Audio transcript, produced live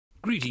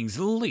Greetings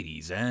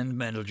ladies and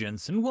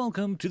gents, and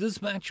welcome to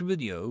this match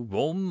video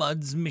for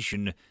Mud's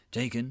mission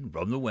taken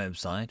from the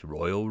website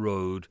Royal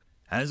Road.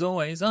 As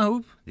always, I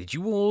hope that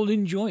you all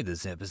enjoy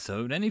this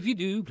episode, and if you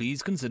do,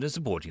 please consider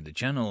supporting the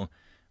channel.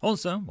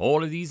 Also,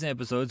 all of these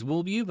episodes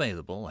will be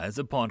available as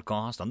a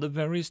podcast on the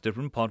various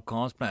different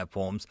podcast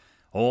platforms.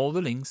 All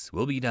the links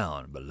will be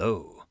down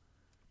below.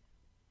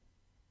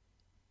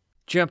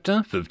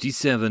 Chapter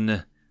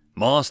 57.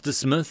 Master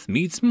Smith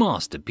meets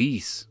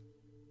Masterpiece.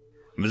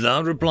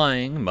 Without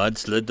replying, Mud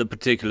slid the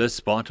particular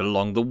spot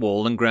along the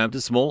wall and grabbed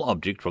a small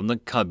object from the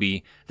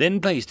cubby,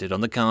 then placed it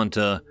on the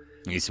counter.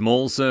 A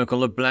small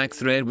circle of black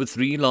thread with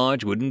 3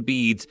 large wooden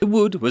beads. The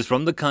wood was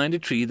from the kind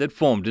of tree that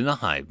formed in a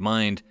hive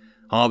mind.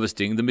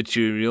 Harvesting the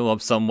material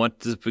was somewhat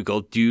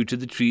difficult due to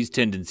the tree's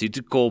tendency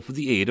to call for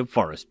the aid of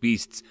forest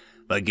beasts,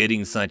 but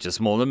getting such a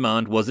small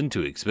amount wasn't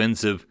too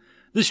expensive.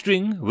 The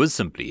string was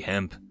simply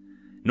hemp.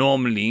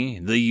 Normally,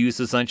 the use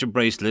of such a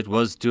bracelet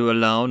was to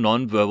allow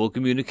non-verbal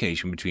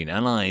communication between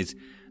allies.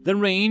 The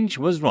range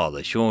was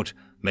rather short,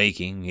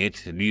 making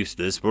it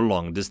useless for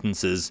long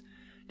distances.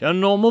 A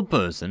normal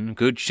person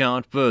could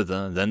shout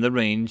further than the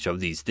range of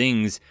these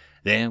things.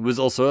 There was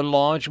also a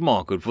large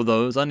market for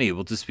those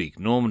unable to speak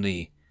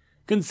normally.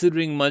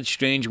 Considering Mud's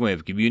strange way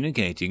of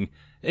communicating,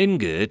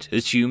 Ingrid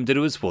assumed that it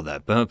was for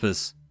that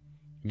purpose.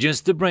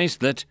 Just the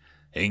bracelet.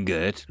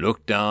 Ingrid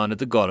looked down at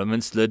the golem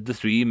and slid the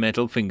 3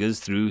 metal fingers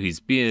through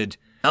his beard.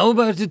 How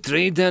about a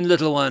trade then,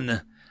 little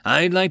one?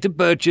 I'd like to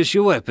purchase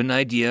your weapon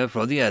idea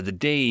for the other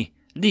day.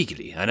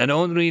 Legally, and I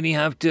don't really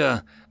have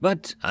to,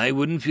 but I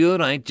wouldn't feel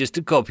right just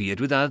to copy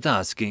it without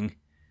asking.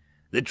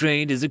 The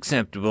trade is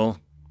acceptable.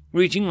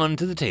 Reaching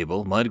onto the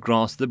table, Mud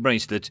grasped the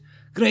bracelet.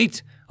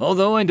 Great,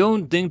 although I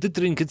don't think the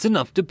trinket's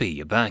enough to pay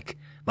you back.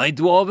 My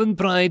dwarven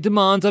pride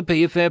demands I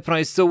pay a fair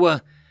price, so,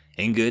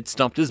 Ingrid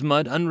stopped as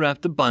Mud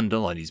unwrapped the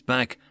bundle on his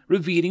back,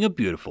 revealing a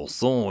beautiful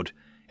sword.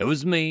 It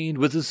was made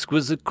with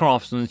exquisite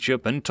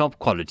craftsmanship and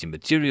top-quality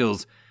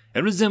materials.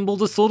 It resembled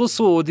the sort of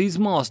sword his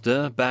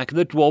master back in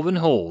the dwarven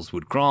halls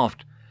would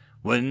craft.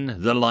 When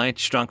the light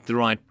struck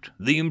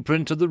the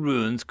imprint of the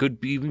runes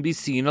could even be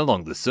seen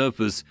along the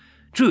surface.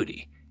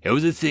 Truly, it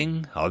was a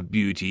thing of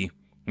beauty.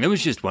 There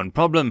was just one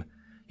problem.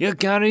 You're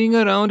carrying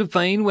around a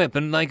fine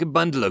weapon like a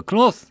bundle of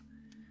cloth.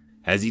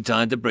 As he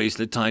tied the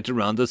bracelet tight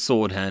around the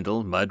sword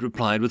handle, Mud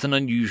replied with an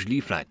unusually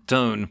flat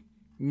tone.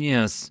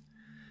 Yes.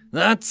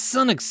 That's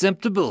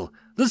unacceptable.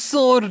 The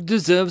sword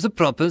deserves a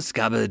proper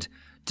scabbard.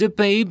 To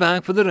pay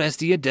back for the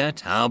rest of your debt,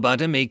 how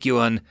about I make you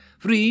one?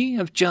 Free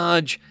of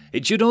charge.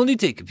 It should only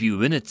take a few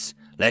minutes.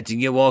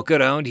 Letting you walk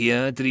around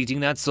here,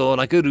 treating that sword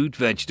like a root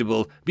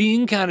vegetable,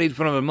 being carried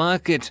from a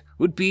market,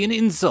 would be an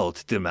insult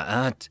to my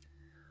art.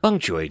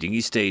 Punctuating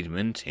his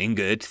statement,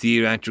 Ingrid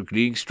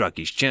theatrically struck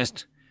his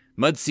chest.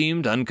 Mud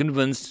seemed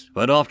unconvinced,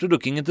 but after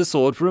looking at the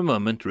sword for a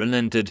moment,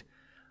 relented.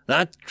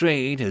 That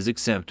trade is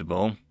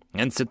acceptable,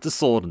 and set the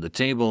sword on the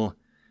table.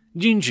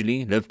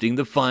 Gingerly lifting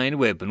the fine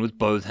weapon with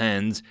both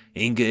hands,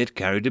 Ingrid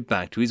carried it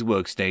back to his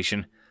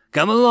workstation.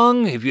 Come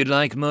along, if you'd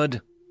like,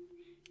 Mud.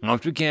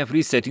 After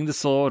carefully setting the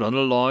sword on a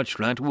large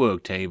flat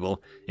work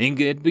table,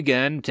 Ingrid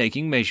began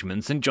taking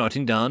measurements and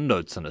jotting down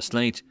notes on a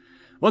slate.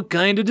 What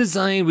kind of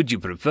design would you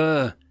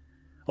prefer?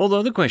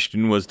 Although the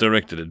question was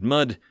directed at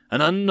Mud,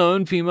 an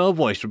unknown female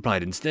voice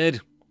replied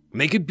instead.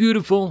 Make it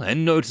beautiful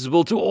and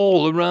noticeable to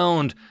all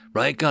around.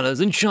 Bright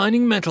colors and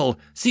shining metal,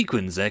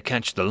 sequins that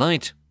catch the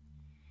light.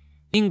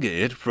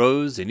 Ingrid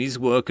froze in his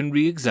work and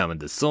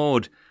re-examined the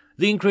sword.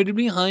 The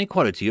incredibly high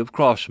quality of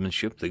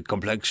craftsmanship, the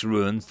complex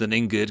runes that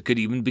Ingrid could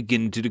even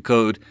begin to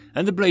decode,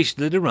 and the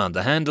bracelet around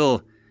the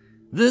handle.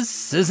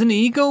 This is an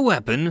ego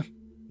weapon.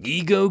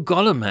 Ego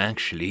golem,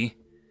 actually.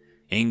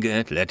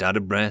 Ingrid let out a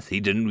breath he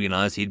didn't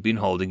realize he'd been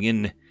holding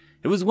in.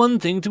 It was one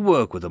thing to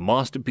work with a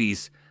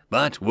masterpiece,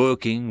 but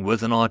working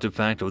with an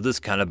artifact of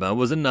this caliber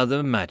was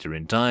another matter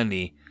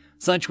entirely.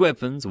 Such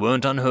weapons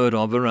weren't unheard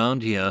of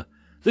around here.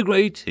 The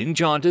great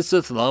enchanter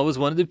Sithla was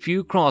one of the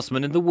few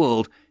craftsmen in the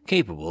world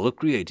capable of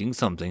creating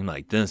something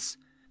like this.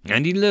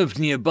 And he lived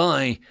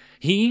nearby.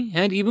 He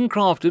had even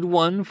crafted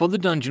one for the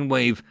dungeon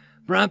wave.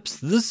 Perhaps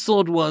this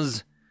sword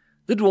was...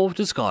 The dwarf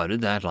discarded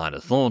that line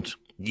of thought.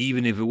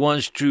 Even if it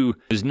was true,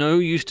 there's no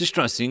use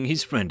distrusting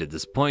his friend at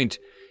this point.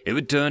 If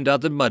it turned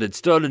out that Mud had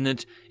stolen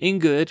it,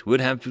 Ingrid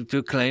would have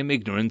to claim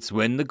ignorance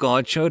when the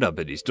guard showed up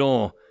at his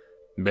door.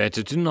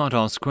 Better to not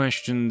ask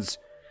questions.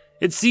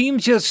 It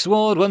seems your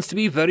sword wants to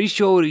be very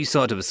showy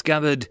sort of a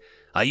scabbard.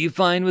 Are you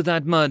fine with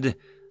that, Mud?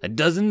 It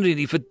doesn't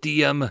really fit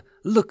the,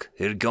 look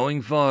you're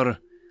going for.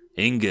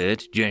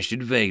 Ingrid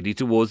gestured vaguely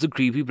towards the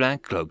creepy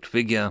black cloaked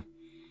figure.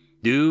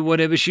 Do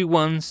whatever she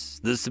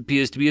wants. This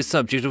appears to be a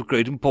subject of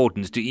great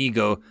importance to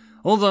Ego,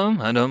 although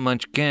I don't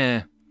much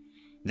care.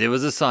 There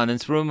was a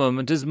silence for a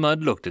moment as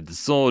Mud looked at the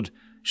sword.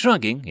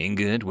 Shrugging,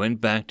 Ingrid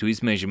went back to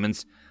his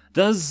measurements.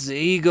 Does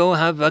Ego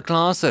have a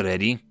class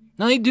already?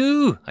 I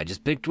do. I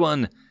just picked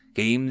one,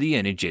 came the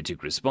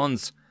energetic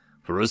response.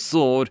 For a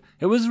sword,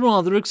 it was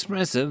rather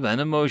expressive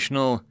and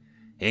emotional.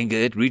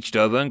 Ingrid reached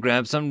over and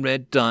grabbed some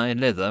red dye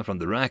leather from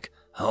the rack.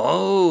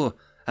 Oh,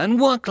 And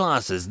what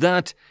class is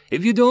that,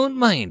 if you don't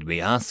mind me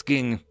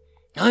asking?"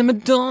 "I'm a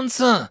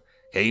dancer,"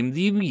 came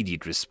the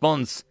immediate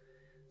response.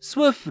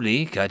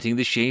 Swiftly cutting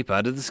the shape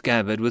out of the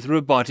scabbard with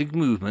robotic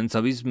movements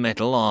of his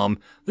metal arm,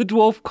 the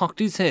dwarf cocked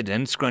his head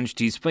and scrunched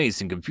his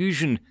face in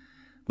confusion.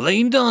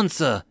 "Blade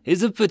dancer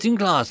is a fitting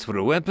class for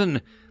a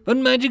weapon, but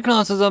magic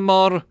classes are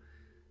more—"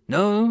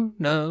 No,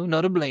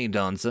 not a blade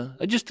dancer,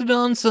 just a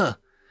dancer,"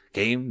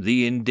 came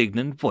the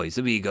indignant voice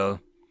of Ego.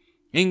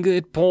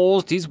 Ingrid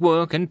paused his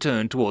work and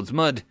turned towards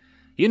Mud.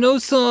 "You know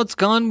swords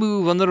can't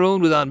move on their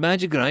own without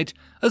magic, right?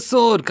 A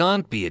sword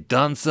can't be a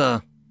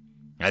dancer."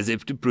 As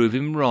if to prove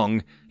him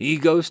wrong,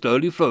 Ego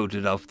slowly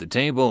floated off the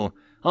table.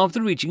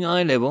 After reaching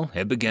eye level,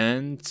 it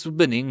began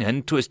spinning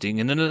and twisting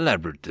in an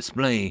elaborate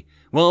display.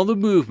 While the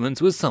movements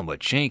were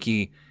somewhat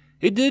shaky,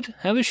 it did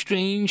have a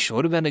strange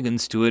sort of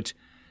elegance to it.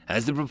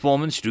 As the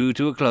performance drew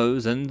to a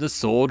close and the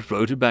sword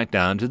floated back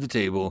down to the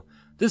table,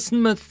 the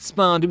smith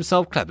found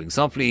himself clapping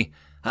softly.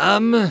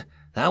 That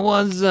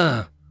was,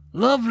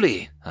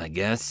 lovely, I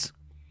guess."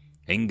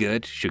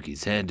 Ingert shook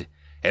his head.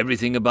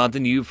 Everything about the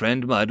new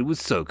friend Mud was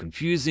so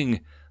confusing.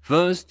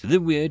 First, the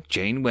weird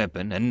chain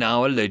weapon, and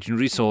now a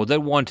legendary sword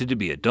that wanted to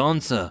be a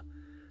dancer.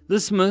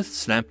 The smith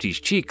slapped his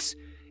cheeks.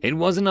 It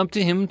wasn't up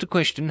to him to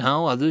question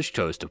how others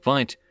chose to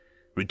fight.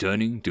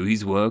 Returning to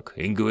his work,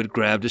 Ingrid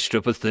grabbed a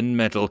strip of thin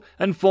metal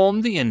and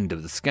formed the end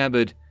of the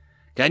scabbard.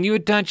 "Can you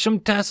attach some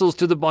tassels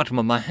to the bottom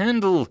of my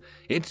handle?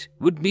 It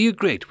would be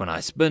great when I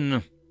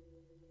spin."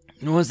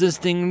 Was this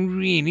thing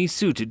really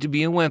suited to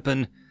be a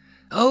weapon?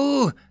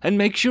 "Oh, and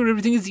make sure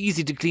everything is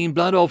easy to clean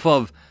blood off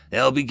of.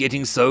 They'll be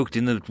getting soaked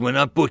when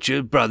I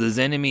butcher brother's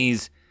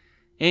enemies."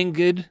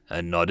 Ingrid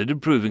nodded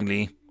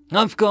approvingly.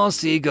 "Of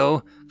course,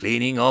 Ego.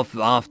 Cleaning off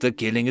after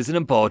killing isn't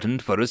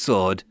important for a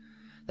sword."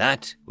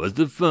 That was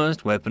the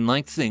first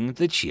weapon-like thing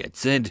that she had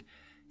said.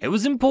 It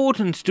was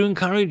important to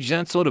encourage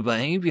that sort of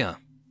behavior.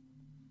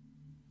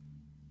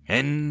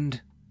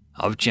 End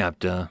of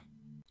chapter.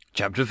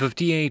 Chapter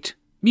 58.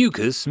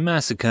 Mucus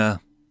Massacre.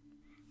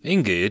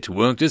 Ingrid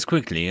worked as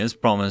quickly as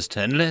promised,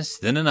 and less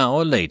than an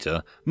hour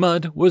later,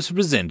 Mud was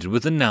presented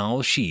with a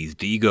now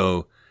sheathed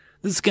Ego.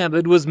 The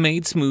scabbard was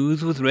made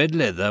smooth with red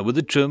leather with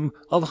a trim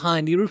of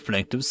highly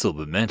reflective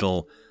silver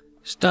metal.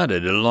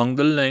 Studded along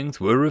the length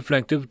were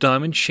reflective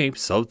diamond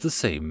shapes of the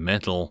same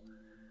metal.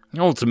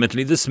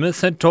 Ultimately, the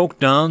smith had talked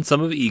down some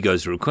of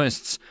Ego's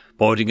requests,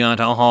 pointing out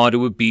how hard it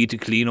would be to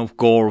clean off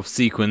gore of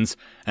sequins.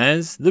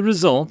 As the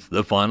result,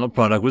 the final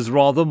product was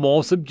rather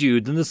more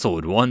subdued than the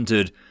sword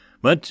wanted,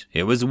 but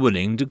it was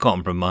willing to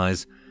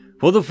compromise.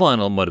 For the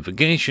final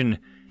modification,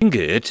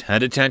 Ingrid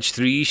had attached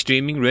 3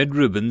 streaming red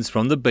ribbons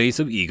from the base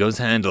of Ego's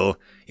handle,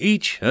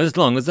 each as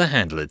long as the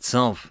handle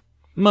itself.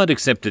 Mud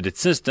accepted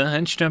its sister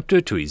and strapped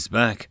her to his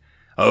back.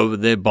 Over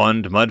their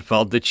bond, Mud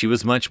felt that she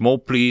was much more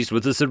pleased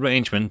with this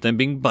arrangement than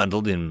being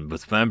bundled in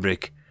with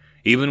fabric.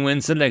 Even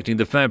when selecting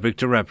the fabric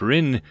to wrap her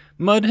in,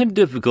 Mud had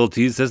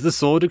difficulties as the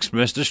sword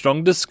expressed a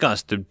strong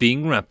disgust at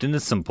being wrapped in a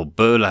simple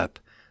burlap,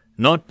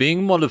 not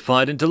being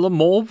modified until a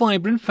more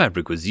vibrant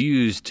fabric was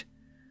used.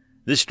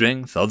 The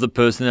strength of the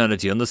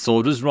personality on the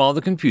sword was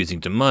rather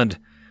confusing to Mud.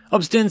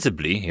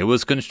 Ostensibly, it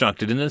was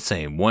constructed in the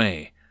same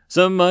way,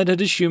 so Mud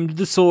had assumed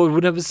the sword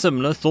would have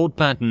similar thought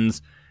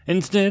patterns.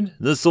 Instead,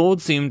 the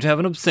sword seemed to have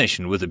an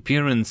obsession with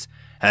appearance,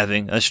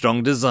 having a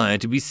strong desire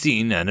to be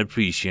seen and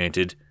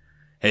appreciated.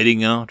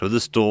 Heading out of the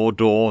store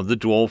door, the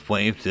dwarf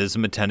waved his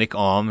metallic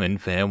arm in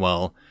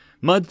farewell.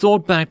 Mud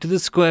thought back to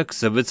the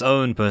quirks of its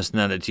own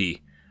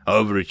personality.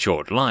 Over its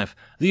short life,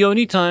 the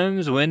only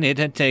times when it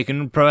had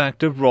taken a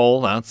proactive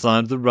role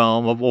outside the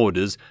realm of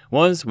orders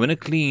was when it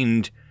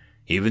cleaned.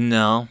 Even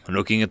now,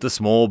 looking at the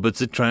small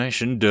bits of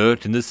trash and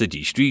dirt in the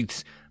city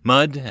streets,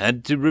 Mud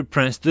had to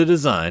repress the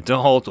desire to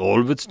halt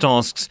all of its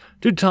tasks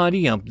to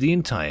tidy up the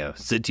entire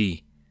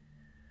city.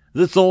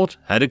 The thought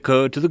had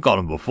occurred to the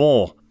golem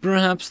before.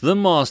 Perhaps the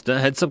master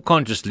had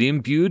subconsciously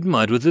imbued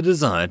Mud with a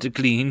desire to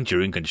clean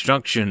during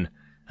construction,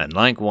 and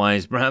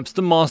likewise perhaps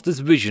the master's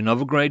vision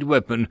of a great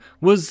weapon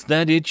was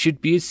that it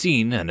should be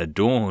seen and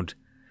adored.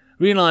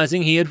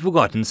 Realizing he had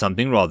forgotten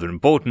something rather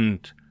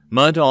important,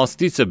 Mud asked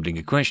his sibling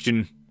a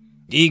question.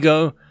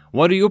 "Ego,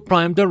 what are your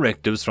prime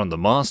directives from the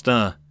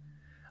master?"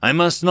 "I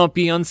must not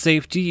be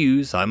unsafe to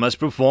use. I must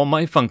perform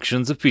my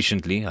functions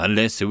efficiently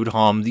unless it would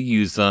harm the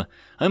user.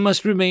 I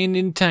must remain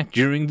intact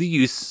during the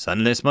use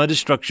unless my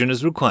destruction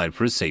is required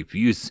for a safe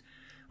use.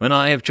 When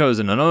I have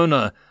chosen an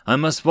owner, I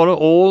must follow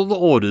all the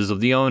orders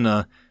of the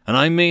owner, and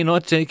I may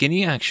not take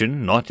any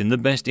action not in the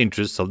best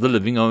interests of the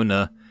living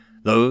owner.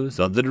 Those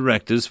are the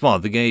directives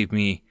Father gave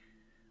me."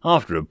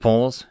 After a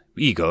pause,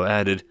 Ego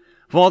added,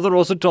 "Father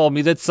also told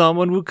me that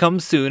someone would come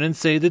soon and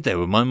say that they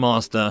were my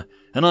master,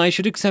 and I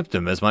should accept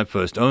him as my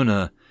first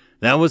owner.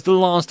 That was the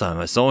last time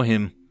I saw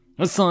him,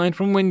 aside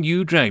from when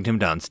you dragged him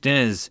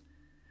downstairs."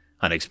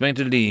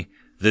 Unexpectedly,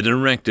 the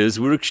directives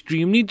were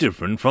extremely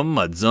different from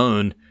Mud's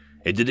own.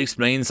 It did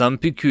explain some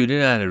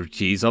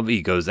peculiarities of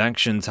Ego's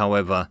actions,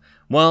 however.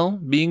 While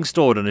being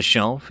stored on a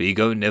shelf,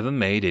 Ego never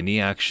made any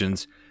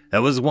actions.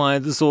 That was why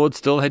the sword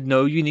still had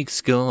no unique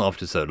skill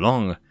after so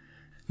long.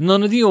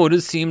 None of the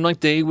orders seemed like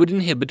they would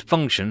inhibit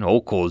function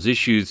or cause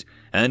issues,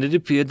 and it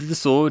appeared that the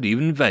sword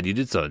even valued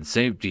its own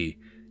safety.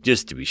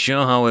 Just to be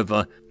sure,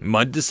 however,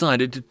 Mud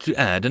decided to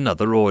add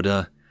another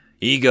order.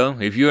 Ego,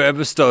 if you're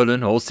ever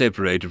stolen or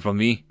separated from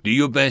me, do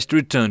your best to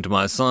return to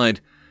my side.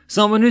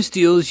 Someone who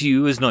steals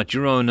you is not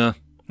your owner.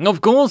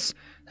 Of course,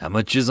 that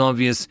much is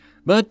obvious,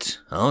 but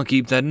I'll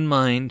keep that in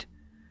mind.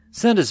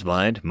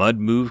 Satisfied, Mud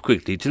moved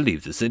quickly to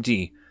leave the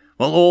city.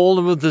 While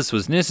all of this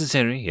was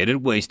necessary, it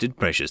had wasted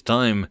precious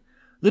time.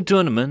 The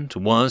tournament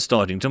was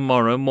starting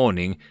tomorrow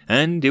morning,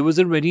 and it was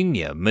already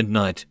near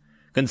midnight.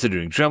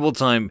 Considering travel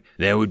time,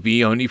 there would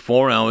be only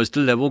 4 hours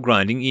to level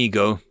grinding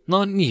Ego,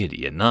 not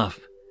nearly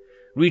enough.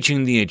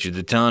 Reaching the edge of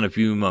the town a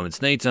few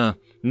moments later,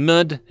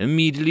 Mud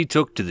immediately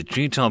took to the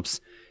treetops.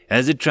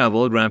 As it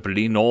traveled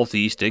rapidly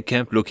northeast, it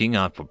kept looking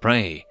out for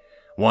prey.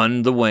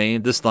 On the way,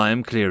 the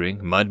slime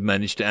clearing, Mud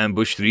managed to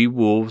ambush 3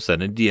 wolves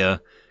and a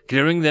deer,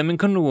 clearing them in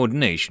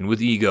coordination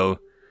with Ego.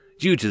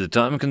 Due to the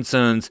time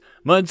concerns,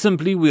 Mud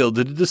simply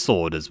wielded the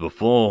sword as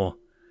before.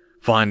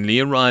 Finally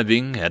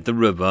arriving at the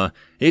river,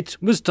 it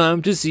was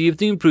time to see if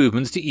the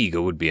improvements to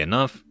Ego would be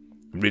enough.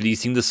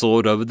 Releasing the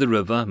sword over the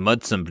river,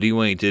 Mud simply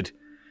waited.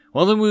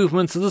 While the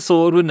movements of the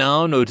sword were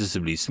now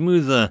noticeably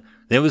smoother,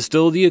 there was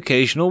still the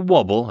occasional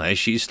wobble as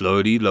she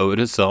slowly lowered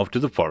herself to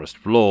the forest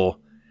floor.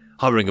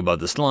 Hovering above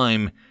the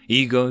slime,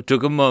 Ego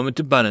took a moment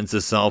to balance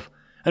herself,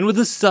 and with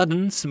a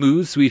sudden,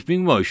 smooth,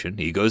 sweeping motion,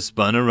 Ego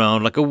spun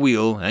around like a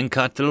wheel and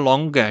cut a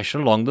long gash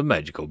along the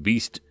magical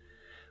beast.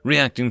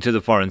 Reacting to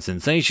the foreign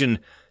sensation,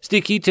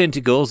 sticky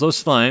tentacles of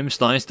slime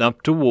sliced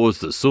up towards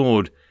the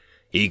sword.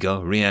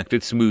 Ego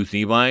reacted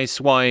smoothly by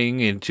swaying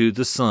into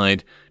the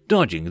side,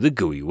 dodging the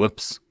gooey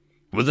whips.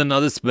 With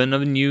another spin,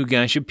 a new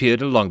gash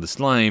appeared along the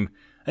slime.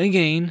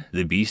 Again,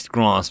 the beast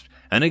grasped,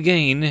 and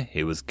again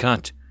it was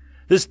cut.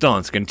 This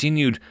dance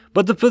continued,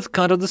 but the 5th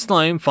cut of the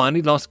slime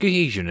finally lost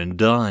cohesion and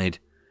died.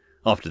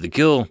 After the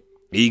kill,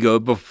 Ego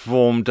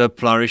performed a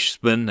flourish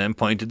spin and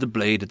pointed the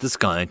blade at the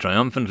sky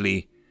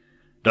triumphantly.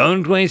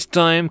 Don't waste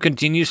time,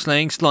 continue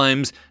slaying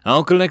slimes,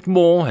 I'll collect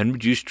more and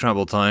reduce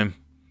travel time.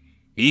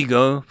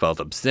 Ego felt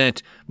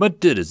upset,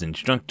 but did as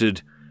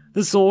instructed.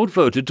 The sword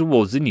floated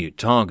towards the new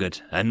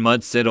target, and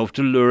Mud set off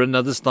to lure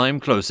another slime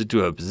closer to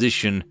her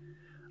position.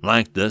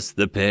 Like this,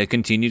 the pair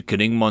continued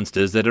killing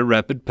monsters at a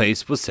rapid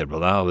pace for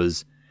several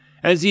hours.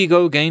 As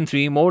Ego gained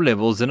 3 more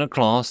levels in her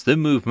class, their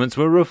movements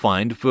were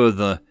refined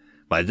further.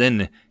 By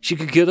then, she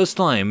could kill a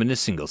slime in a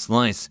single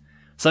slice.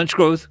 Such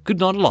growth could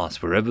not last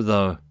forever,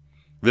 though.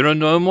 There are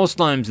no more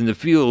slimes in the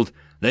field.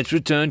 Let's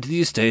return to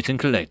the estate and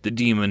collect the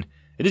demon.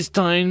 It is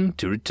time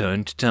to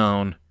return to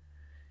town.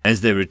 As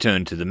they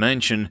returned to the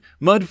mansion,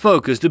 Mud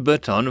focused a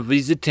bit of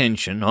his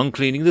attention on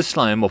cleaning the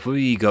slime off of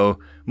Ego.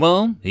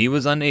 While he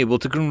was unable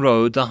to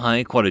corrode the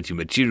high-quality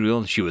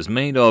material she was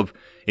made of,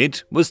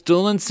 it was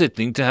still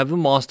unsettling to have a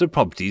master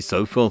property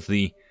so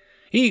filthy.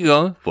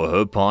 Ego, for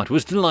her part,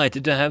 was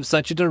delighted to have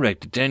such a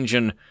direct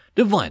attention,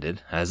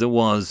 divided as it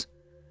was.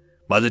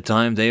 By the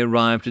time they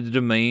arrived at the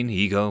domain,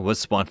 Ego was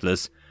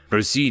spotless.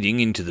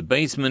 Proceeding into the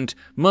basement,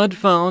 Mud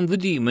found the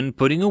demon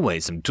putting away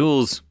some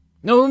tools.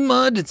 Oh,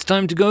 Mud, it's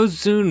time to go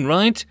soon,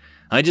 right?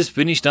 I just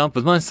finished up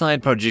with my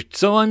side project,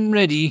 so I'm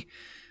ready.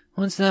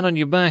 What's that on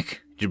your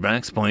back?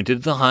 Jibrax pointed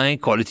at the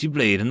high-quality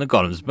blade in the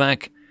golem's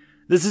back.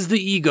 This is the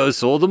Ego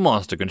sword the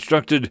master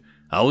constructed.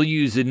 I will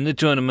use it in the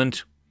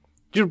tournament.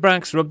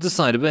 Jibrax rubbed the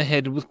side of her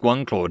head with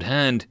one clawed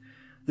hand.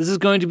 This is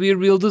going to be a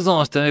real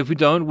disaster if we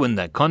don't win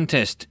that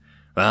contest.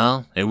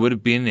 Well, it would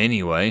have been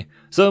anyway,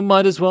 so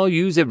might as well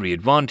use every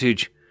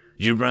advantage.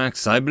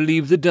 Jibrax, I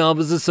believe the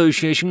Delvers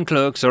Association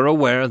clerks are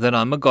aware that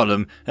I'm a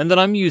golem and that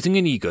I'm using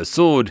an Ego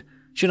sword.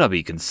 Should I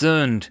be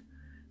concerned?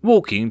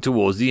 Walking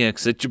towards the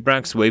exit,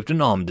 Jibrax waved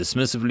an arm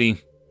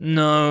dismissively.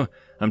 No,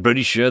 I'm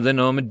pretty sure they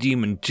know I'm a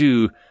demon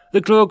too.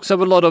 The clerks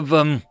have a lot of,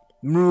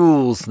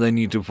 rules they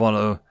need to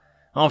follow.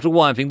 After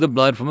wiping the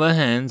blood from her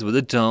hands with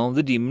a towel,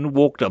 the demon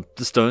walked up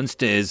the stone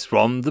stairs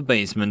from the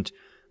basement,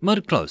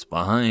 Mud close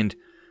behind.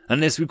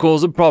 Unless we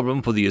cause a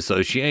problem for the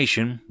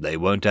association, they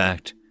won't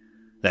act.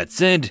 That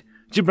said,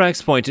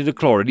 Jibrax pointed a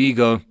claw at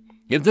Ego.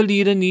 If the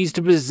leader needs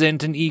to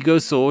present an Ego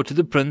sword to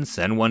the prince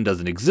and one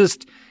doesn't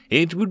exist,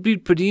 it would be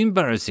pretty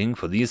embarrassing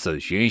for the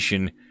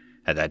association.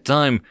 At that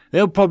time,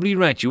 they'll probably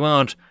rat you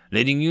out,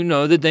 letting you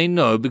know that they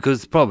know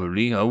because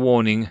probably a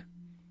warning.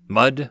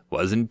 Mud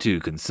wasn't too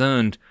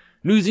concerned.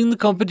 Losing the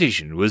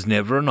competition was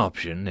never an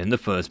option in the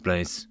first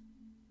place.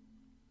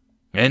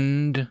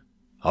 End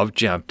of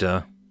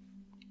chapter.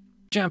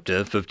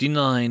 Chapter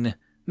 59.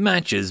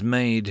 Matches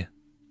made.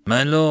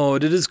 My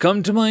lord, it has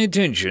come to my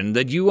attention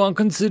that you are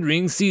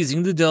considering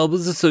seizing the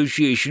Delvers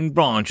Association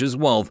branch's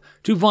wealth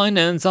to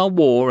finance our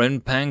war in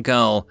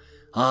Pankal.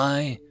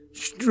 I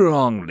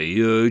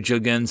strongly urge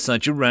against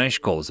such a rash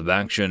course of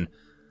action.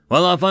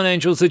 While our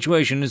financial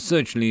situation is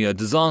certainly a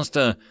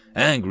disaster,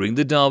 angering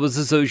the Delvers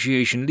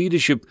Association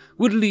leadership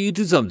would lead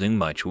to something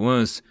much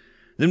worse.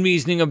 The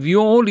reasoning of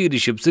your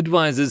leadership's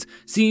advisors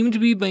seem to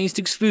be based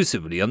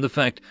exclusively on the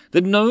fact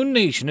that no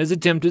nation has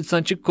attempted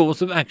such a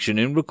course of action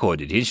in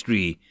recorded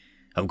history.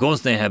 Of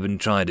course they haven't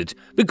tried it,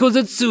 because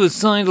it's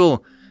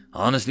suicidal.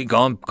 Honestly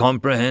can't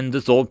comprehend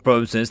the thought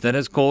process that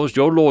has caused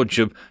your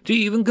lordship to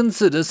even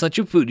consider such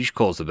a foolish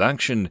course of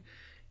action.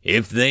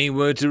 If they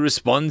were to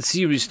respond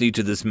seriously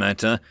to this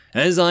matter,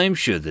 as I am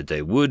sure that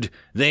they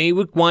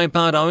would wipe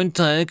out our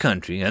entire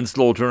country and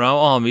slaughter our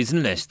armies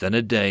in less than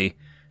a day.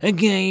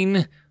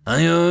 Again,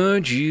 I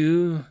urge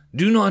you,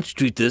 do not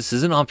treat this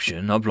as an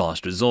option of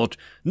last resort.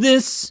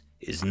 This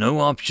is no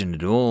option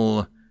at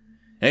all.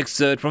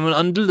 Excerpt from an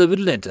undelivered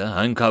letter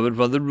uncovered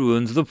by the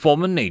ruins of the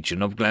former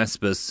nation of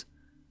Glaspus.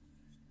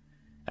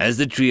 As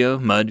the trio,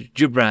 Mud,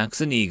 Jibrax,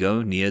 and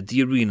Ego, neared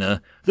the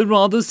arena, the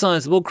rather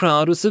sizable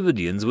crowd of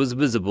civilians was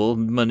visible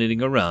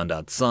milling around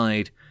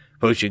outside.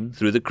 Pushing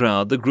through the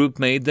crowd, the group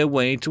made their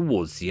way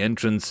towards the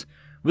entrance.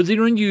 With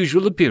their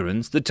unusual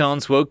appearance, the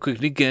townsfolk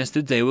quickly guessed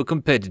that they were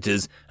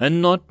competitors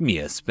and not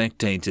mere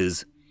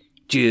spectators.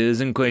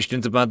 Cheers and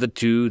questions about the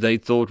two they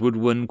thought would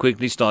win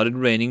quickly started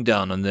raining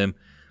down on them,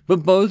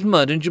 but both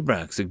Mud and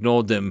Jibrax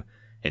ignored them.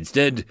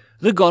 Instead,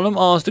 the golem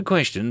asked a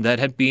question that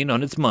had been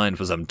on its mind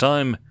for some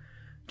time.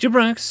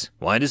 Jibrax,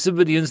 why do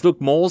civilians look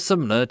more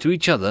similar to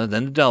each other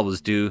than the Delvers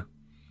do?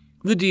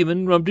 The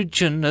demon rubbed her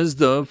chin as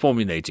though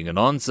formulating an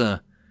answer.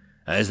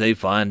 As they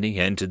finally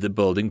entered the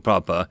building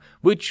proper,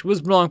 which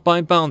was blocked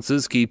by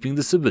bouncers keeping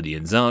the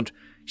civilians out,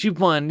 she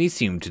finally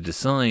seemed to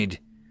decide.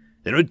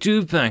 There are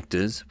two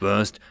factors.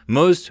 First,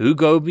 most who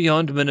go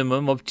beyond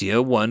minimum of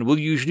Tier 1 will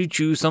usually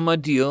choose some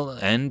ideal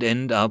and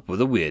end up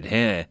with a weird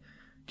hair.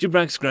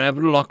 Jibrax grabbed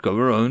a lock of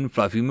her own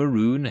fluffy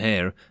maroon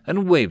hair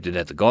and waved it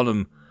at the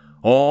golem.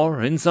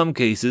 Or, in some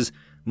cases,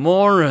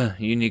 more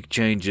unique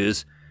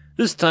changes.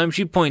 This time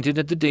she pointed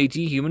at the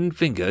dainty human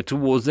finger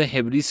towards the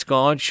heavily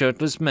scarred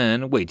shirtless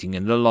man waiting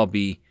in the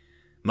lobby.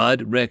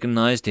 Mud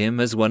recognized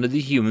him as one of the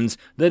humans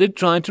that had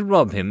tried to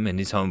rob him in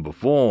his home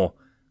before.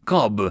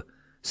 Cobb.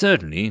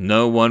 Certainly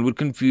no one would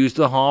confuse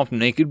the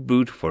half-naked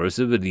brute for a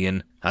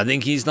civilian. I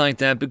think he's like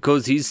that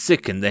because he's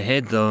sick in the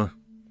head, though.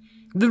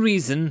 The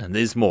reason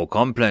is more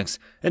complex.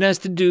 It has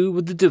to do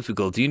with the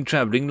difficulty in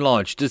traveling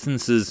large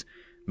distances.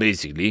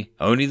 Basically,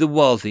 only the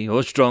wealthy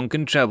or strong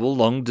can travel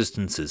long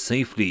distances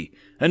safely,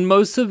 and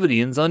most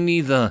civilians are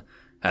neither.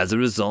 As a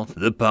result,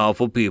 the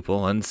powerful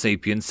people and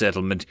sapient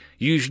settlement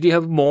usually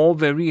have more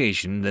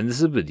variation than the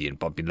civilian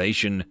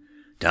population.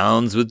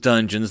 Towns with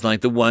dungeons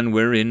like the one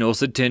we're in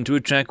also tend to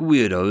attract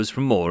weirdos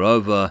from all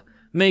over,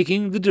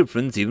 making the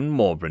difference even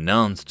more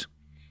pronounced.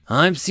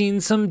 I've seen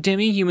some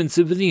demi-human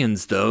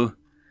civilians, though.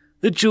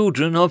 The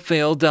children of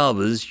failed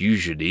Delvers,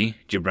 usually.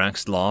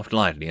 Jibrax laughed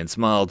lightly and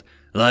smiled.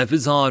 Life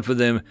is hard for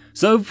them,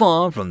 so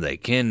far from their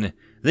kin.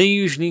 They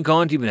usually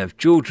can't even have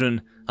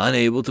children,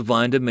 unable to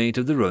find a mate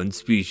of their own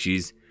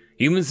species.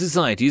 Human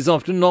society is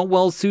often not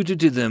well suited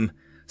to them.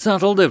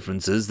 Subtle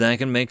differences that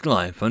can make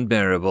life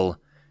unbearable.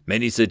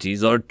 Many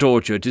cities are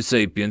torture to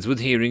sapiens with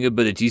hearing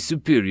abilities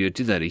superior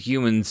to that of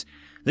humans.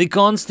 They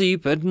can't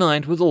sleep at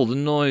night with all the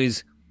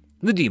noise.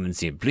 The demon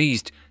seemed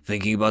pleased,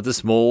 thinking about the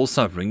small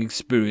suffering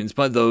experienced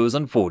by those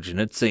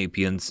unfortunate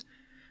sapiens.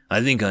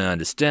 I think I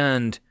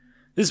understand.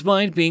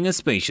 Despite being a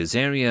spacious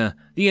area,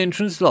 the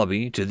entrance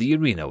lobby to the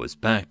arena was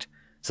packed.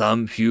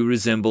 Some few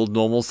resembled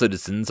normal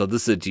citizens of the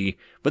city,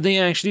 but they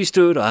actually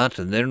stood out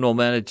in their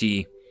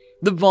normality.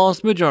 The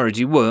vast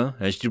majority were,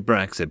 as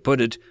Jibrax had put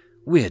it,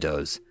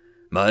 weirdos.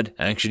 Mud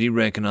actually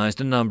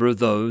recognized a number of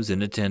those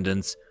in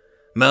attendance.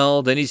 Mel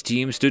and his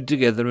team stood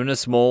together in a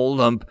small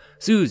lump,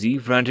 Susie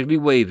frantically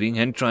waving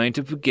and trying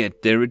to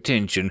forget their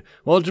attention,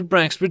 while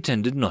Jibrax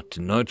pretended not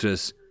to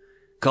notice.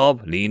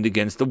 Cobb leaned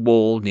against the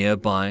wall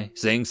nearby,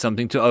 saying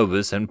something to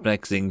Ovis and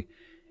flexing.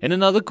 In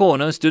another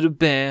corner stood a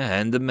bear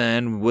and the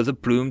man with a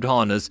plumed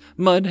harness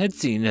Mud had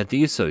seen at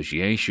the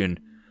association.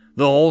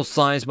 The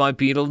horse-sized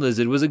bipedal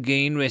lizard was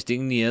again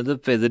resting near the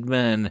feathered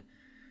man.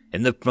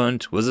 In the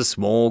front was a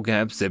small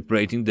gap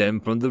separating them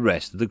from the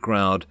rest of the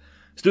crowd.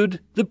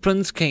 Stood the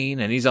Prince Kane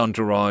and his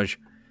entourage.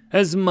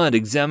 As Mud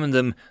examined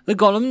them, the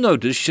golem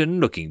noticed Shin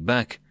looking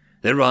back.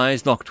 Their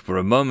eyes locked for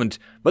a moment,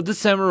 but the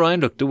samurai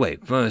looked away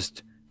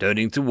first,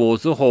 turning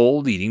towards the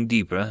hall leading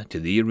deeper to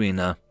the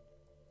arena.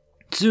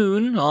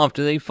 Soon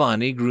after, a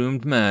finely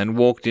groomed man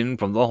walked in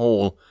from the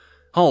hall,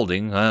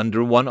 holding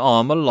under one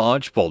arm a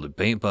large folded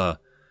paper.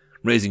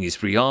 Raising his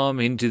free arm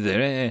into the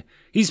air,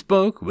 he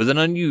spoke with an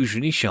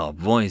unusually sharp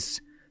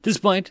voice.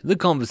 Despite the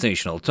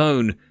conversational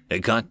tone,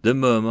 it cut the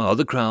murmur of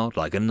the crowd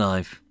like a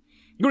knife.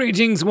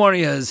 "Greetings,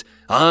 warriors!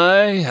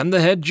 I am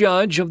the head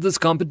judge of this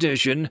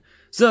competition,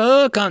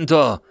 Sir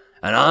Kanto,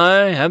 and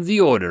I have the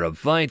order of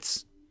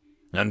fights."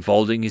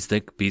 Unfolding his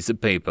thick piece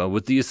of paper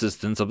with the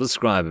assistance of a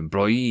scribe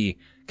employee,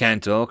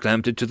 Kanto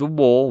clamped it to the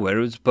wall where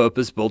his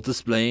purpose-built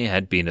display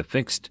had been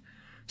affixed.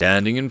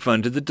 Standing in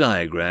front of the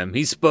diagram,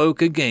 he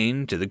spoke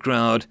again to the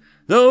crowd.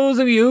 "Those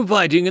of you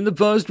fighting in the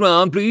first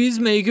round, please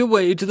make your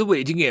way to the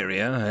waiting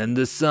area and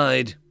this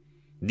side."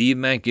 The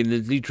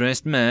immaculately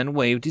dressed man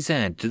waved his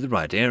hand to the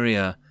right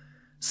area.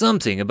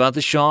 Something about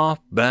the sharp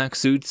black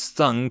suit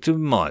stung to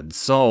Mud's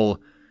soul.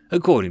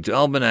 According to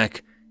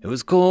Almanac, it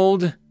was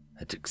called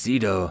a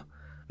tuxedo.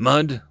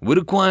 Mud would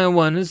acquire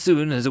one as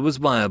soon as it was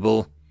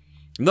viable.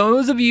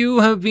 Those of you who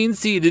have been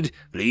seated,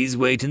 please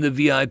wait in the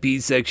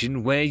VIP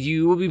section where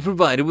you will be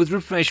provided with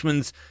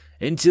refreshments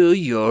until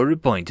your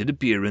appointed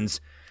appearance.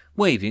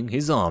 Waving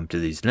his arm to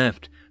his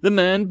left, the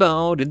man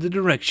bowed in the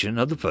direction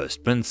of the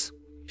first prince.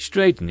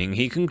 Straightening,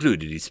 he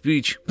concluded his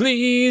speech.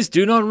 Please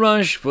do not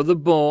rush for the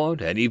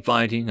board. Any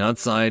fighting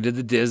outside of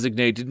the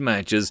designated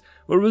matches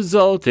will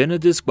result in a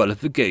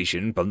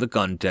disqualification from the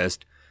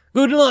contest.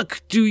 Good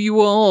luck to you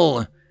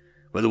all.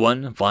 With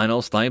one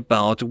final slight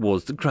bow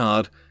towards the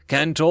crowd,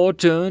 Cantor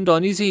turned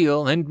on his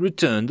heel and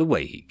returned the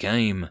way he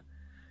came.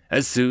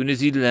 As soon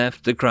as he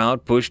left, the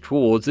crowd pushed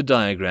towards the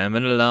diagram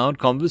and a loud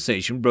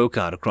conversation broke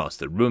out across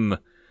the room.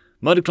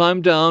 Mud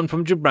climbed down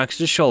from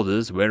Jabrax's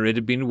shoulders where it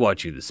had been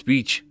watching the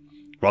speech.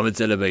 From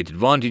its elevated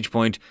vantage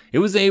point, it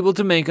was able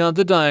to make out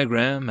the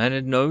diagram and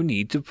had no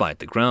need to fight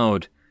the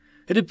crowd.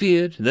 It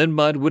appeared that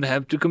Mud would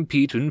have to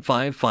compete in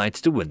 5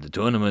 fights to win the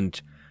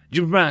tournament.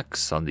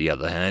 Jabrax, on the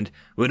other hand,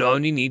 would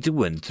only need to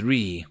win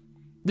 3.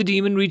 The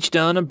demon reached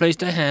down and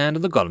placed a hand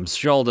on the golem's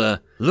shoulder.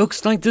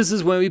 Looks like this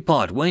is where we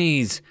part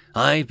ways.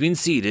 I've been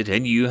seated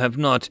and you have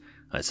not.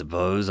 I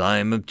suppose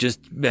I'm just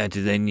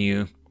better than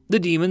you. The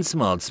demon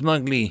smiled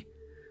smugly.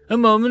 A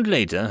moment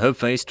later, her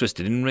face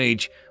twisted in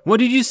rage. What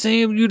did you say,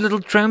 you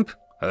little tramp?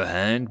 Her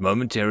hand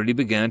momentarily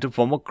began to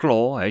form a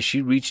claw as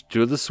she reached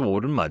through the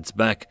sword on Mud's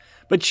back,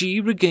 but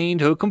she regained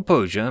her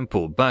composure and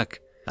pulled back.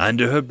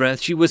 Under her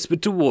breath, she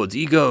whispered towards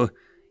Ego,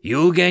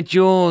 You'll get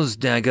yours,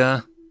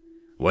 dagger.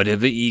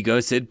 Whatever Ego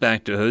said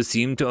back to her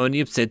seemed to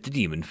only upset the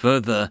demon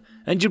further,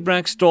 and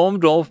Jabrax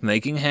stormed off,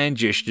 making hand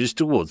gestures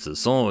towards the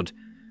sword.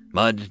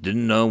 Mud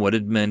didn't know what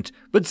it meant,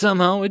 but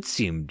somehow it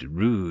seemed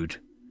rude.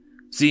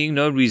 Seeing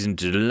no reason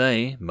to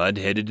delay, Mud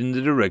headed in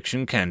the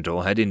direction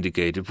Cantor had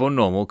indicated for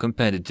normal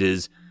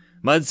competitors.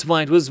 Mud's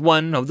fight was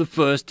one of the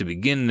first to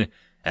begin,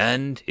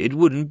 and it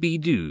wouldn't be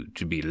due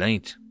to be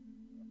late.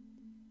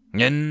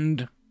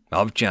 End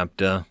of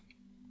chapter.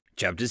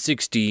 Chapter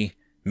 60.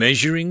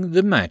 Measuring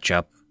the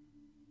Matchup.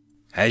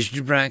 As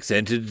Jabrax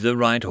entered the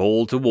right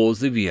hall towards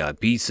the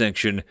VIP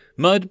section,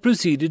 Mud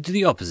proceeded to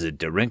the opposite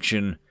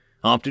direction.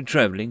 After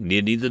traveling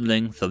nearly the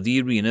length of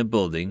the arena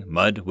building,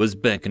 Mud was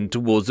beckoned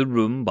towards a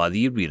room by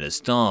the arena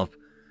staff.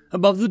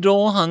 Above the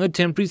door hung a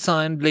temporary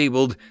sign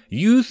labeled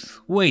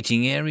Youth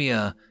Waiting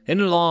Area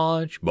in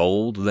large,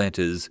 bold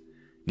letters.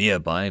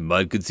 Nearby,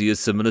 Mud could see a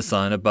similar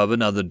sign above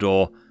another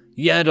door,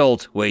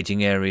 Adult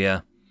Waiting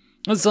Area.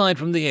 Aside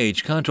from the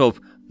age cutoff,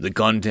 the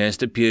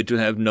contest appeared to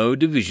have no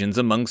divisions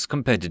amongst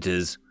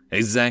competitors.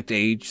 Exact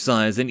age,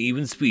 size, and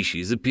even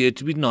species appeared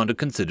to be not a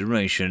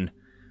consideration.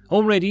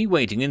 Already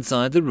waiting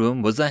inside the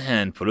room was a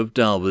handful of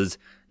Dalvers,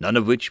 none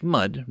of which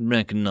Mud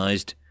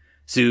recognized.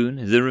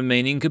 Soon, the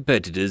remaining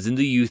competitors in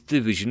the youth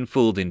division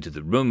filled into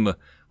the room.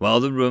 While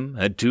the room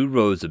had 2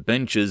 rows of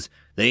benches,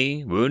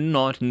 they were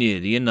not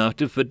nearly enough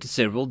to fit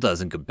several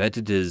dozen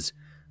competitors.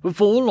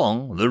 Before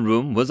long, the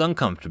room was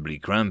uncomfortably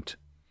cramped.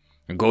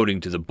 According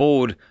to the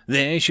board,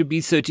 there should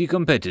be 30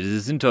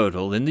 competitors in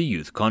total in the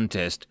youth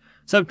contest.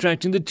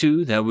 Subtracting the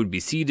 2 that would be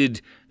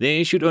seeded,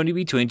 there should only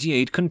be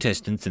 28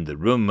 contestants in the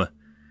room.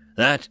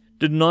 That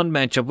did not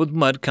match up with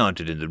Mud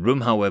counted in the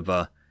room,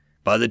 however.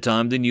 By the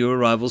time the new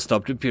arrivals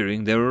stopped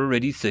appearing, there were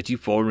already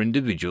 34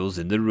 individuals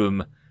in the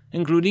room,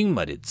 including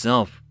Mud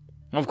itself.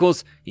 Of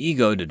course,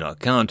 Ego did not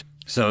count,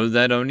 so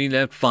that only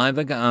left 5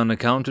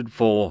 unaccounted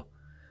for.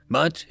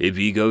 But if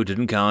Ego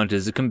didn't count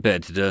as a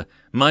competitor,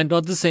 might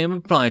not the same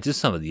apply to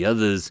some of the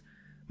others?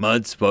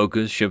 Mud's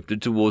focus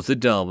shifted towards the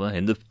Dalver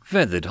in the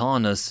feathered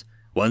harness.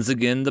 Once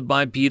again, the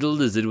bipedal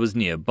lizard was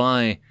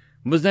nearby.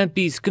 Was that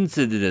beast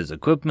considered as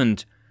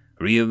equipment?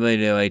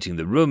 Re-evaluating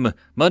the room,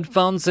 Mud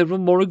found several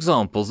more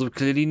examples of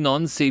clearly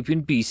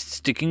non-sapient beasts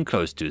sticking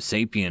close to a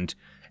sapient,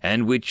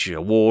 and which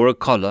wore a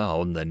collar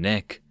on their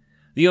neck.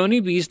 The only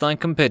beast-like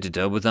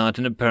competitor without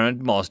an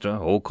apparent master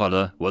or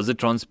collar was a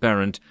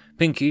transparent,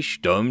 pinkish,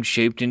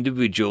 dome-shaped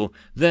individual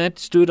that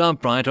stood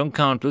upright on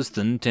countless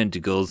thin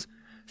tentacles.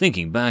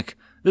 Thinking back,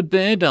 the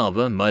bear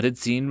Dalver Mud had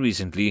seen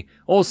recently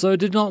also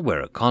did not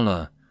wear a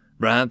collar.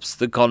 Perhaps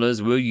the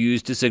collars were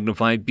used to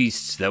signify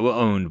beasts that were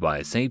owned by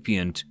a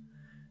sapient.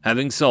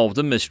 Having solved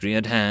the mystery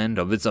at hand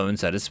of its own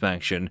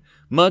satisfaction,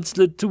 Mud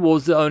slid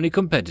towards the only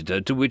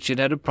competitor to which it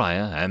had a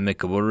prior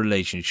amicable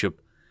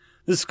relationship.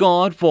 The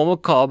scarred former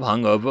cob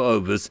hung over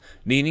Ovis,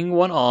 leaning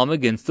one arm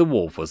against the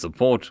wall for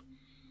support.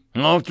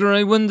 After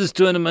I win this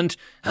tournament,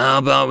 how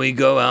about we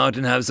go out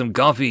and have some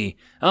coffee?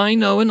 I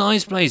know a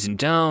nice place in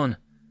town.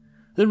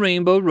 The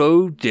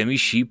rainbow-robed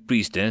demi-sheep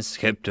priestess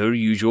kept her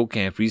usual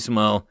carefree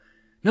smile.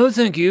 No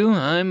thank you,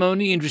 I'm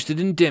only interested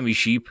in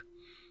demi-sheep.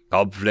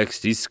 Cobb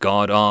flexed his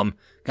scarred arm.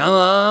 Come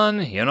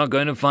on, you're not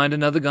going to find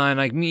another guy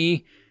like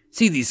me.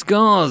 See these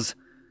scars?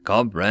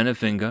 Cobb ran a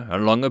finger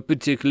along a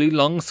particularly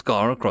long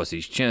scar across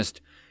his chest.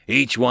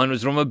 Each one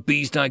was from a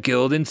beast I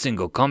killed in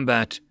single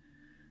combat.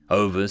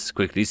 Ovis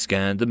quickly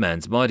scanned the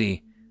man's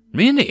body.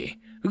 Really?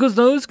 Because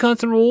those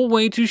cuts are all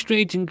way too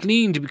straight and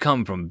clean to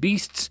become from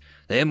beasts.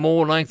 They're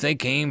more like they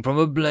came from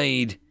a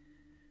blade.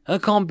 A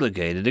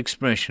complicated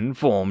expression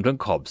formed on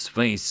Cobb's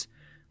face.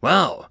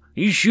 Wow,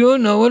 you sure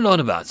know a lot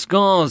about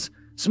scars.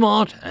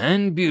 Smart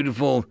and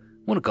beautiful.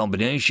 What a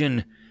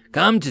combination.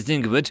 Come to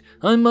think of it,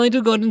 I might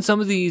have gotten some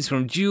of these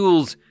from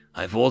Jules.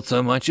 I fought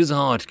so much it's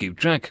hard to keep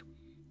track.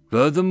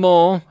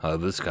 Furthermore,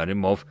 Hovis cut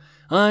him off,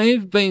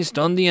 I've based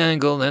on the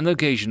angle and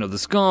location of the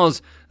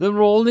scars.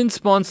 They're all in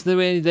spots the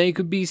way they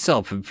could be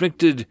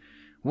self-inflicted.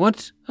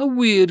 What a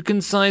weird,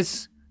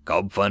 concise...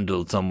 Cobb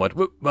fumbled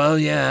somewhat. Well,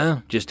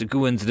 yeah, just a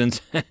coincidence.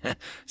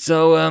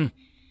 So,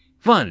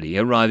 finally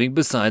arriving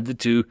beside the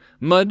two,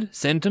 Mud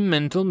sent a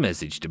mental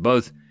message to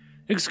both.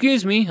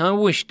 Excuse me, I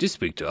wish to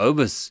speak to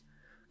Ovis.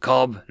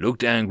 Cobb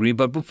looked angry,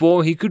 but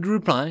before he could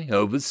reply,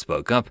 Ovis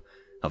spoke up.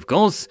 Of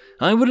course,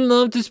 I would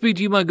love to speak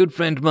to you, my good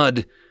friend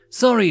Mud.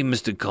 Sorry,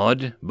 Mr.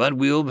 Cod, but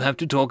we'll have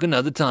to talk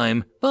another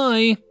time.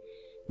 Bye.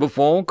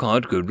 Before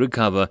Cod could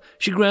recover,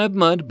 she grabbed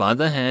Mud by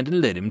the hand and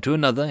led him to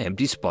another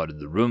empty spot in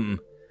the room.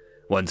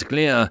 Once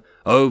clear,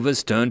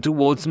 Ovis turned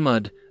towards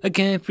Mud, a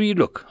carefree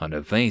look on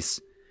her face.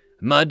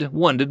 Mud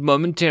wondered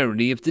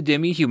momentarily if the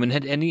demi-human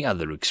had any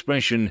other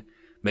expression.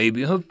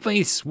 Maybe her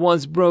face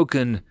was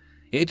broken.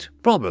 It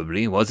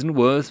probably wasn't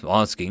worth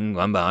asking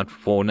about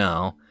for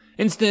now.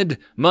 Instead,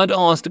 Mud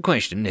asked a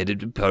question it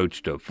had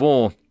approached her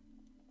for.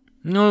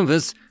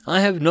 Ovis, I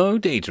have no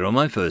data on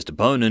my first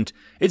opponent.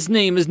 Its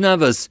name is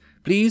Navas.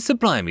 Please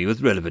supply me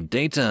with relevant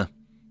data.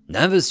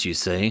 Navas, you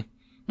say?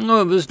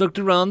 Ovis looked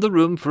around the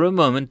room for a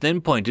moment,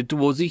 then pointed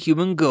towards a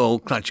human girl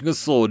clutching a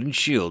sword and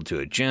shield to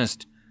her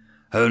chest.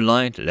 Her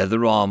light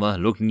leather armor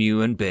looked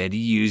new and barely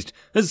used.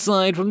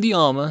 Aside from the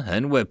armor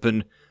and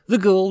weapon, the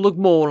girl looked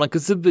more like a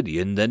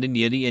civilian than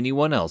nearly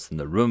anyone else in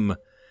the room.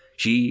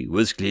 She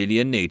was clearly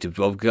a native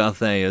of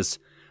Gartheus.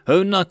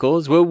 Her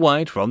knuckles were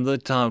white from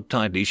how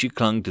tightly she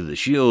clung to the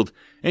shield,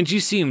 and she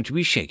seemed to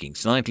be shaking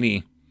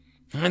slightly.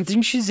 I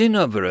think she's in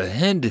over her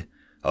head.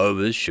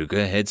 Ovis shook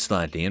her head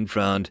slightly and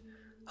frowned.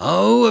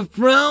 Oh, a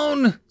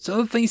frown! So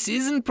her face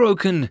isn't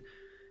broken.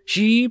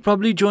 She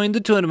probably joined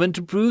the tournament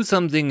to prove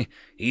something,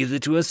 either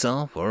to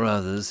herself or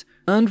others.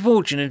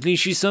 Unfortunately,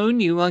 she's so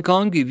new I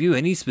can't give you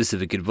any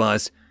specific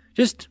advice.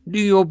 Just do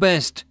your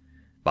best.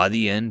 By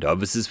the end,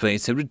 Ovis's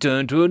face had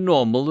returned to a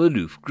normal,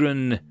 aloof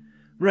grin.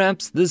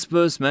 Perhaps this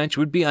first match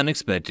would be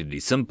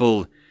unexpectedly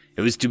simple.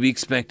 It was to be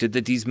expected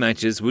that these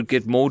matches would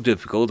get more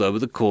difficult over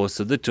the course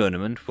of the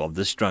tournament of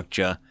the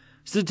structure,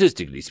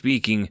 statistically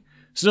speaking.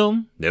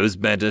 Still, it was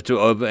better to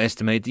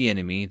overestimate the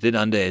enemy than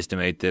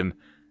underestimate them.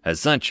 As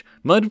such,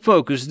 Mud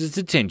focused its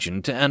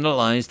attention to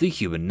analyze the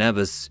human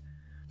Navas.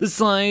 The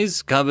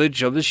size,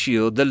 coverage of the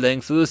shield, the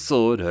length of the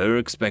sword, her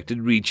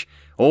expected reach,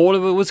 all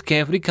of it was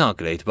carefully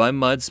calculated by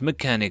Mud's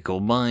mechanical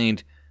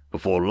mind.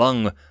 Before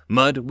long,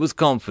 Mud was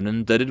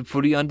confident that it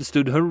fully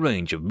understood her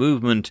range of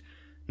movement.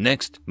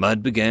 Next,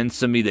 Mud began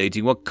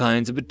simulating what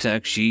kinds of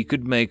attacks she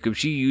could make if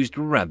she used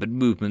a rapid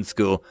movement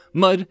skill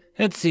Mud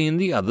had seen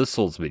the other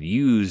swordsmen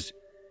use.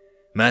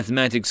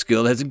 Mathematics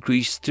skill has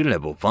increased to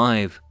level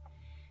 5.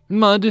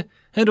 Mud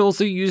had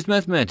also used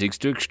mathematics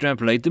to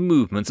extrapolate the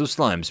movements of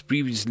slimes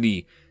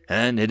previously,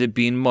 and it had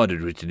been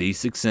moderately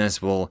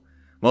successful.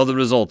 While the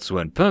results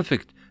weren't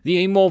perfect,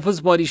 the amorphous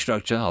body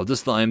structure of the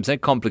slimes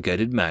had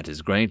complicated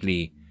matters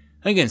greatly.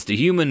 Against a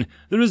human,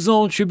 the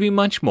result should be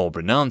much more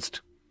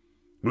pronounced.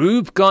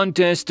 Group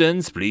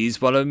contestants, please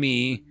follow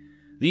me.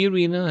 The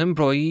arena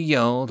employee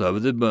yelled over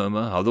the murmur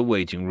of the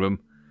waiting room.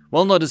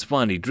 While not as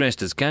finely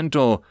dressed as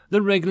Cantor,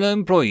 the regular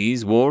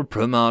employees wore a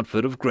prim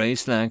outfit of grey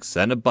slacks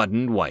and a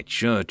buttoned white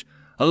shirt,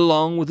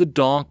 along with a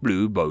dark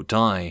blue bow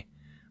tie.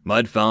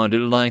 Mud found it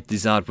liked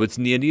these outfits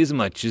nearly as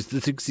much as the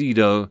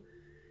tuxedo.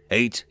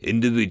 8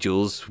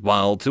 individuals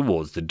filed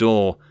towards the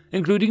door,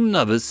 including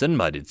Navas and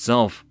Mud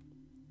itself.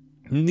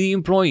 The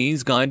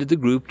employees guided the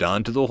group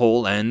down to the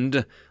hall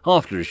and,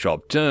 after a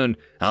sharp turn,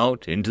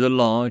 out into the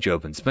large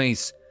open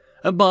space.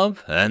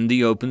 Above and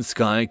the open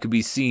sky could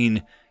be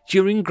seen.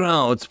 Cheering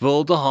crowds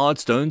filled the hard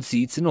stone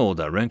seats in all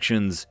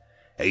directions.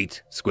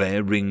 8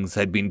 square rings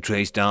had been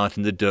traced out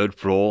in the dirt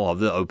floor of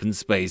the open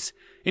space,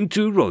 in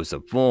 2 rows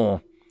of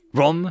 4.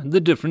 From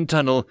the different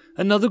tunnel,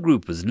 another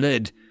group was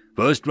led,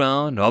 first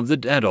round of the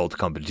adult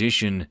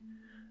competition.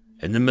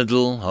 In the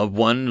middle of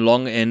one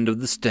long end of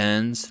the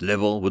stands,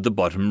 level with the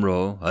bottom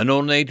row, an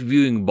ornate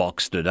viewing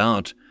box stood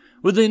out.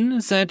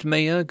 Within sat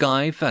Mayor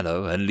Guy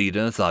Fallow and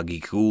leader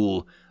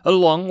Azrekahl,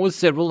 along with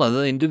several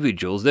other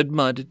individuals that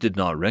Mud did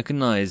not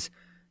recognize.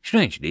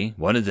 Strangely,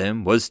 one of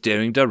them was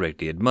staring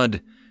directly at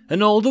Mud,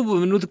 an older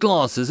woman with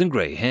glasses and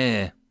grey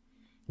hair.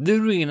 The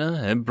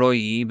arena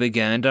employee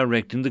began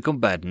directing the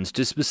combatants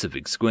to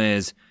specific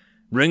squares.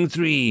 Ring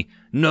 3,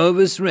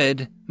 Novus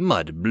red,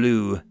 Mud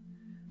blue.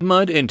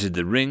 Mud entered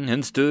the ring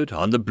and stood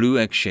on the blue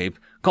X shape,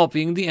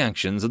 copying the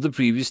actions of the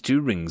previous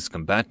 2 rings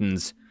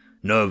combatants.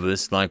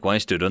 Novus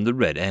likewise stood on the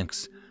red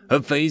X.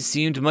 Her face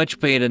seemed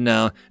much paler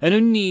now, and her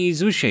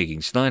knees were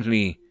shaking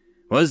slightly.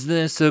 Was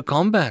this her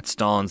combat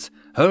stance?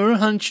 Her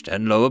hunched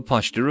and lower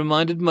posture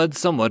reminded Mud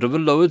somewhat of a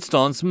lowered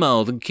stance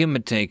Mel and Kim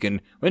had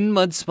taken when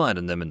Mud spied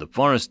on them in the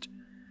forest.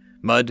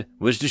 Mud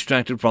was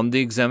distracted from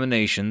the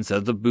examinations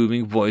as the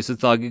booming voice of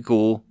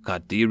Azrekahl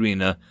cut the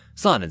arena,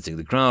 silencing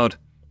the crowd.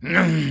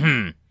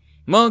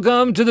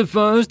 Welcome to the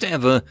first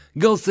ever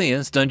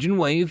Galtheus Dungeon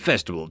Wave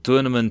Festival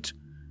Tournament.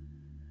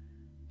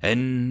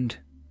 End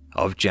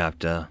of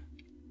chapter.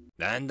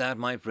 And that,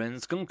 my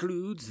friends,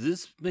 concludes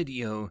this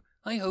video.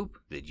 I hope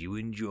that you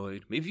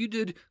enjoyed. If you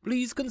did,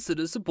 please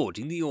consider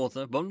supporting the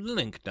author from the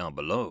link down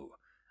below.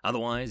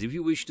 Otherwise, if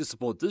you wish to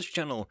support this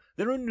channel,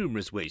 there are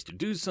numerous ways to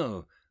do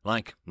so,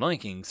 like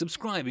liking,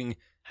 subscribing,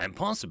 and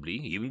possibly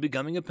even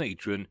becoming a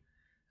patron.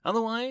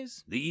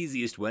 Otherwise, the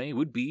easiest way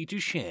would be to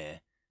share.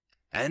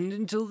 And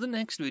until the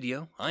next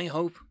video, I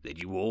hope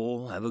that you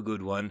all have a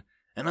good one,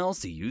 and I'll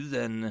see you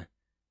then.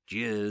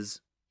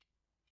 Cheers.